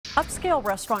Upscale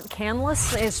restaurant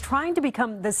Canlis is trying to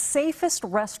become the safest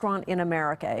restaurant in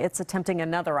America. It's attempting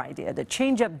another idea to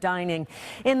change up dining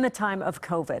in the time of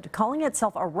COVID, calling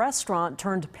itself a restaurant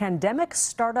turned pandemic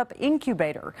startup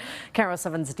incubator. KARA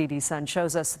 7's Dee Sun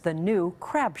shows us the new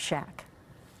Crab Shack.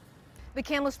 The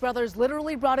Canlis brothers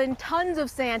literally brought in tons of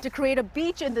sand to create a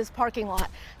beach in this parking lot.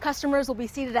 Customers will be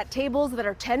seated at tables that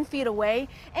are 10 feet away.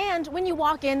 And when you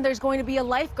walk in, there's going to be a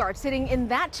lifeguard sitting in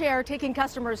that chair taking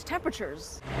customers'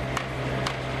 temperatures.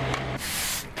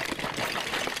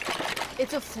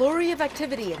 It's a flurry of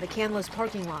activity in the Canlis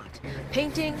parking lot.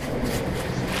 Painting,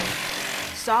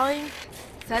 sawing,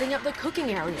 setting up the cooking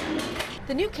area.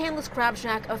 The new Canlis Crab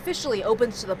Shack officially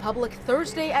opens to the public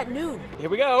Thursday at noon. Here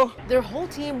we go. Their whole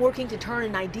team working to turn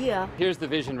an idea. Here's the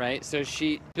vision, right? So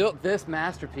she built this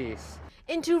masterpiece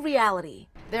Into reality.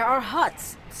 There are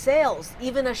huts, sails,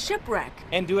 even a shipwreck.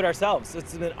 And do it ourselves.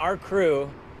 It's been our crew.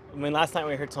 I mean, last night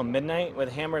we were here till midnight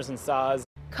with hammers and saws.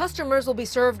 Customers will be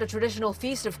served a traditional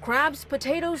feast of crabs,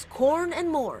 potatoes, corn, and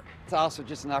more. It's also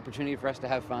just an opportunity for us to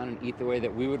have fun and eat the way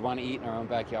that we would want to eat in our own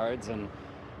backyards and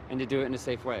to do it in a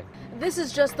safe way. This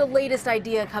is just the latest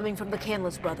idea coming from the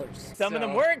Canlis brothers. Some of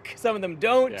them work, some of them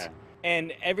don't. Yeah.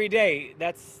 And every day,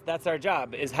 that's our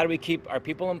job, is how do we keep our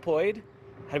people employed?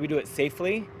 How do we do it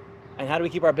safely? And how do we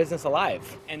keep our business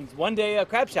alive? And one day a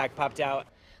Crab Shack popped out.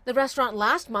 The restaurant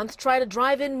last month tried a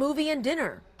drive-in movie and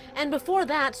dinner. And before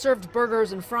that, served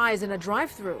burgers and fries in a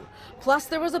drive-thru. Plus,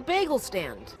 there was a bagel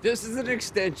stand. This is an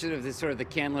extension of this sort of the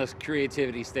Canlis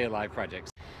Creativity Stay Alive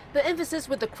projects. The emphasis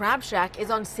with the Crab Shack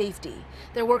is on safety.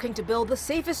 They're working to build the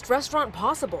safest restaurant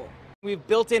possible. We've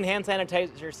built in hand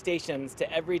sanitizer stations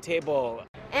to every table.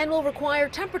 And will require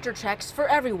temperature checks for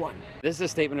everyone. This is a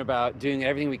statement about doing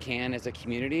everything we can as a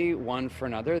community, one for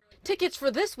another. Tickets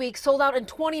for this week sold out in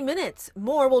 20 minutes.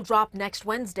 More will drop next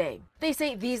Wednesday. They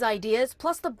say these ideas,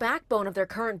 plus the backbone of their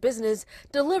current business,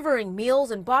 delivering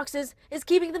meals and boxes, is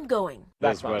keeping them going.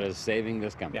 That's what is saving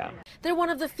this company. Yeah. They're one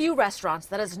of the few restaurants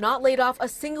that has not laid off a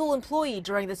single employee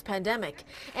during this pandemic.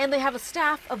 And they have a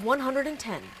staff of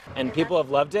 110. And people have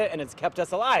loved it, and it's kept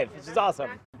us alive, which is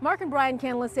awesome. Mark and Brian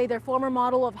Canlis say their former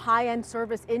model of high-end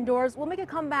service indoors will make a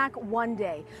comeback one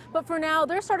day. But for now,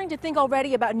 they're starting to think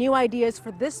already about new ideas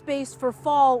for this space for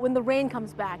fall when the rain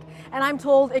comes back. And I'm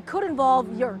told it could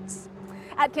involve yurts.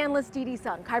 At Canlis, Dee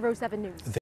Sun, KARA 7 News.